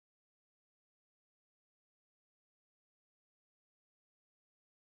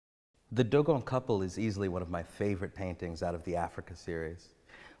The Dogon couple is easily one of my favorite paintings out of the Africa series.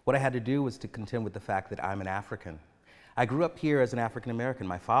 What I had to do was to contend with the fact that I'm an African. I grew up here as an African American.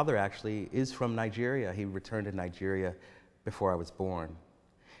 My father actually is from Nigeria. He returned to Nigeria before I was born.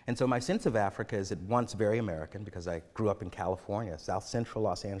 And so my sense of Africa is at once very American because I grew up in California, South Central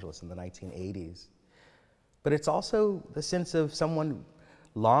Los Angeles in the 1980s. But it's also the sense of someone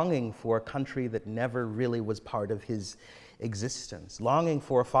longing for a country that never really was part of his existence, longing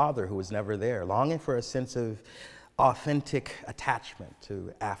for a father who was never there, longing for a sense of authentic attachment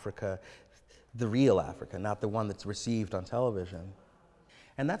to Africa, the real Africa, not the one that's received on television.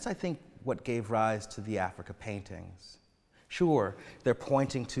 And that's, I think, what gave rise to the Africa paintings. Sure, they're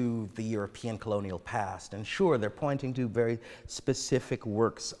pointing to the European colonial past, and sure, they're pointing to very specific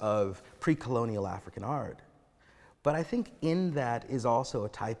works of pre-colonial African art. But I think in that is also a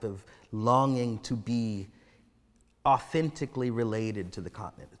type of longing to be authentically related to the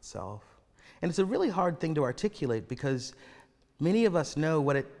continent itself. And it's a really hard thing to articulate because many of us know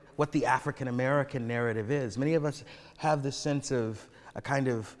what the African American narrative is. Many of us have this sense of a kind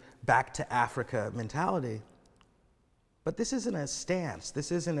of back to Africa mentality. But this isn't a stance,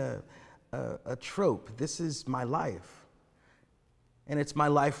 this isn't a trope, this is my life. And it's my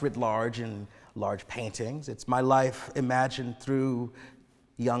life writ large in large paintings. It's my life imagined through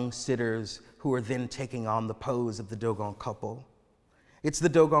young sitters who are then taking on the pose of the Dogon couple. It's the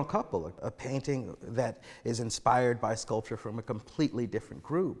Dogon couple, a painting that is inspired by sculpture from a completely different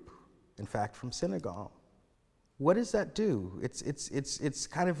group, in fact, from Senegal. What does that do? It's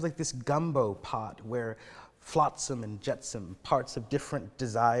kind of like this gumbo pot where flotsam and jetsam, parts of different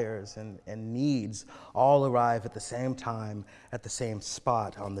desires and needs, all arrive at the same time, at the same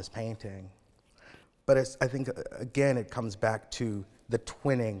spot on this painting. But I think, again, it comes back to the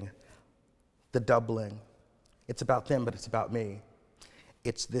twinning, the doubling. It's about them, but it's about me.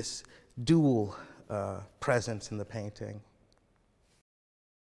 It's this dual presence in the painting.